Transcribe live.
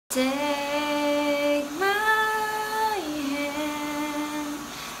Take my hand,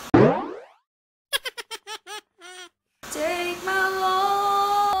 take my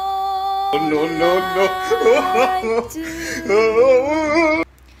whole life too,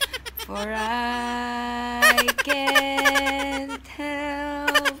 for I can't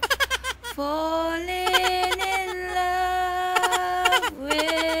help falling in love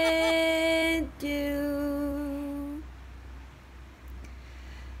with you.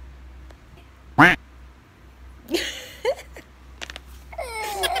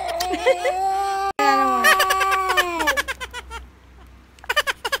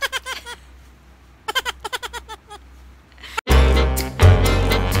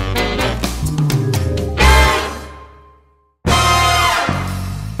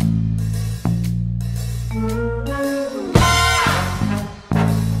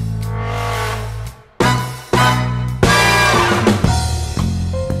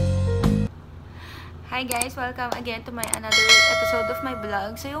 Hi guys! Welcome again to my another episode of my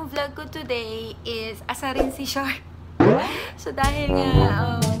vlog. So yung vlog ko today is asarin si Shark. So dahil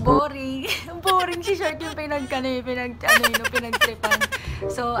nga boring si Shark yung pinagtripan.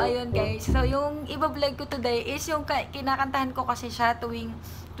 So ayun guys. So yung iba vlog ko today is yung kinakantahan ko kasi siya tuwing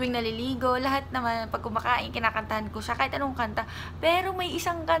naliligo. Lahat naman pag kumakain kinakantahan ko siya kahit anong kanta. Pero may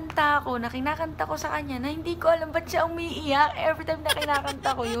isang kanta ko na kinakanta ko sa kanya na hindi ko alam ba't siya umiiyak every time na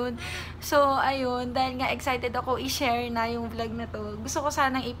kinakanta ko yun. So ayun, dahil nga excited ako i-share na yung vlog na to. Gusto ko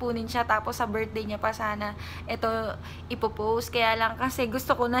sanang ipunin siya tapos sa birthday niya pa sana ito ipopost. Kaya lang kasi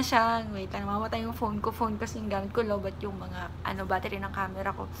gusto ko na siya. Wait lang, mamatay yung phone kasi yung gamit ko lobat yung mga battery ng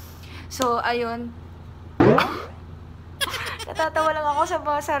camera ko. So ayun. Natatawa lang ako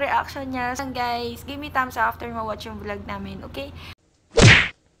sa reaction niya. So guys, give me thumbs up after ma-watch yung vlog namin, okay?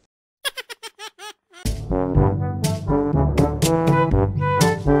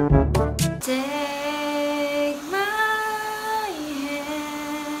 Take my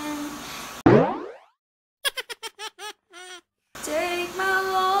hand, take my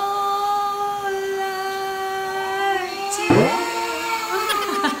whole life too,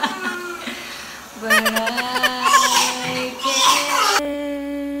 but I can't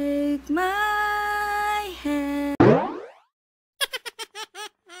take my hand.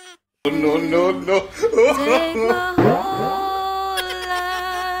 No. Take my whole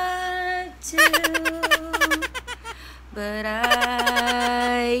life too, but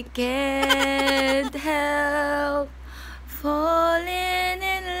I can't help falling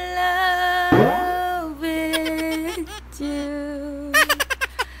in love with you.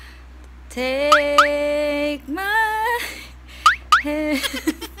 Take my hand,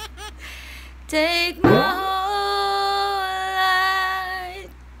 take my whole life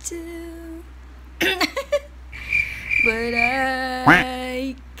too, but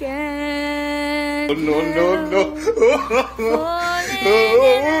I can't No. falling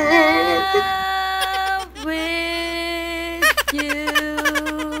in love with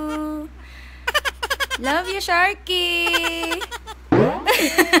you. Love you, Sharky.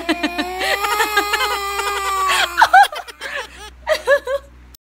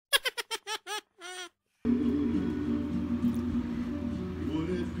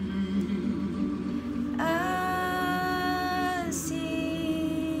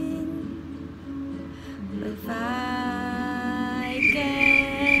 If I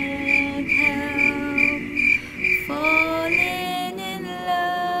can't help falling in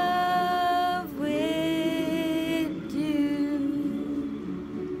love with you,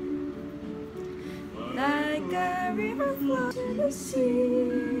 like a river flows to the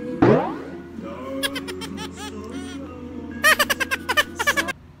sea.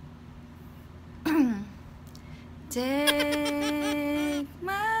 Take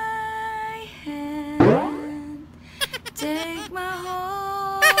my hand, take my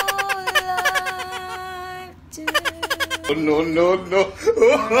whole life too. No.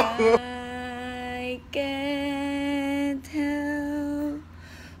 I can't help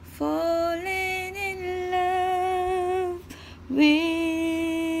falling in love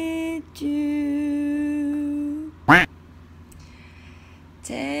with you.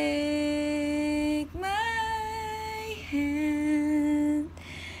 Take my hand,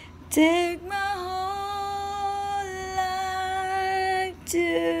 take my whole life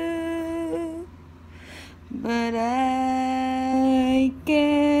too, but I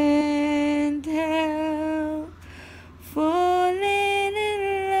can't help falling in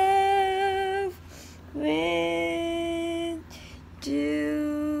love with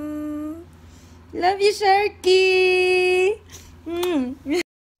you. Love you, Sharky.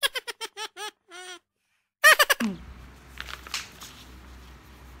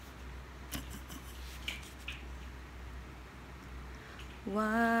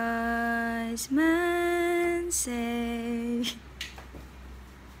 Wise man say.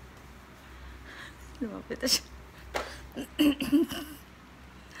 Lumapit na siya.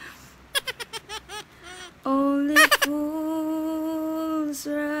 Only fools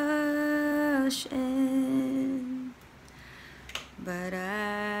rush in, but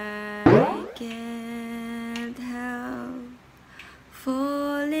I can't help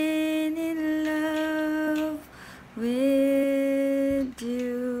falling in love with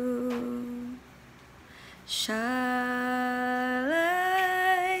you. Shall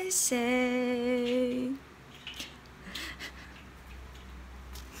I say?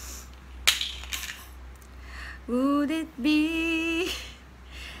 Would it be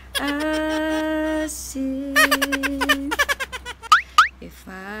a sin if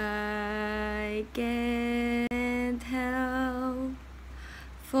I can't help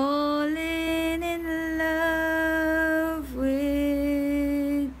falling in love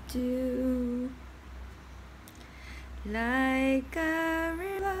with you? Like a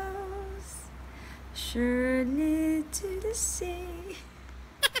rose surely to the sea.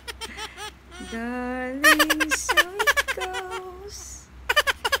 Darling, so it goes.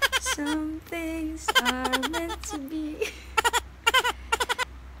 Some things are meant to be.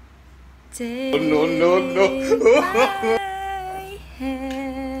 Take No, no, no. my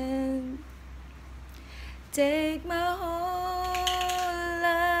hand. Take my whole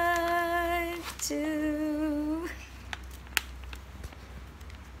life too.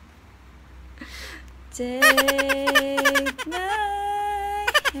 Take my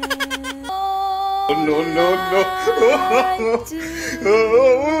hand. No, no, no.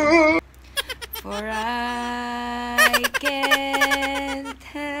 For I can't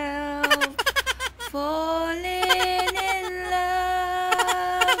help falling in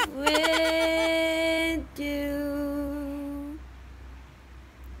love with you.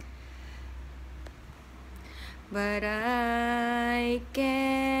 But I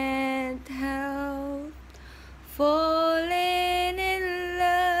can't help falling in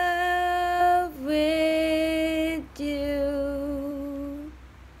love with you.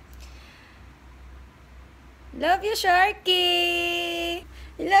 Love you, Sharky.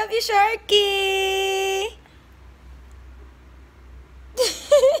 I love you, Sharky.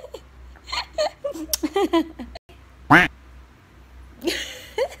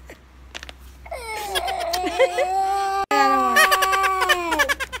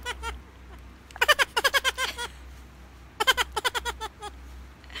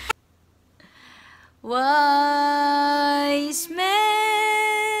 Wise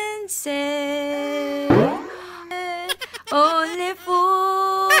men say only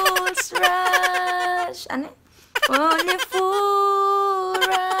fools rush. Ano? Only fool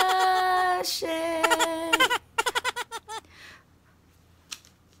rush in,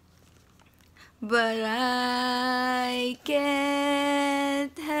 but I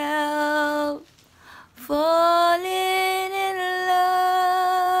can't help falling in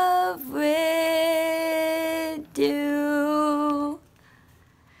love with you.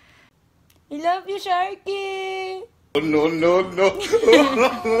 I love you, Sharky. No, no, no.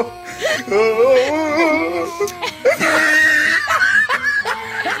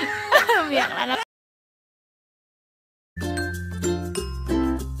 Umiyak na.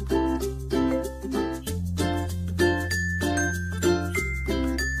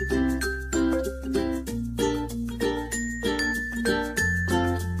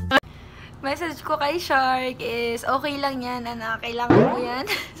 Message ko kay Shark is, okay lang yan, anak. Kailangan mo yan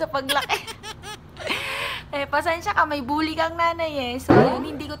sa paglaki. Pasensya ka, may bully kang nanay eh. So, yun,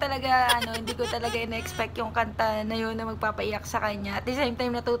 hindi ko talaga in-expect yung kanta na yun na magpapaiyak sa kanya. At the same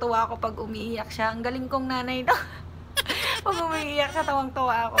time, natutuwa ako pag umiiyak siya. Ang galing kong nanay no? Pag umiiyak siya,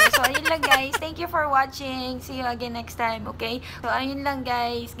 tawang-tawa ako. So, ayun lang guys. Thank you for watching. See you again next time, okay? So, ayun lang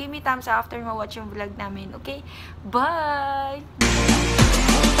guys. Give me thumbs up after ma-watch yung vlog namin, okay? Bye!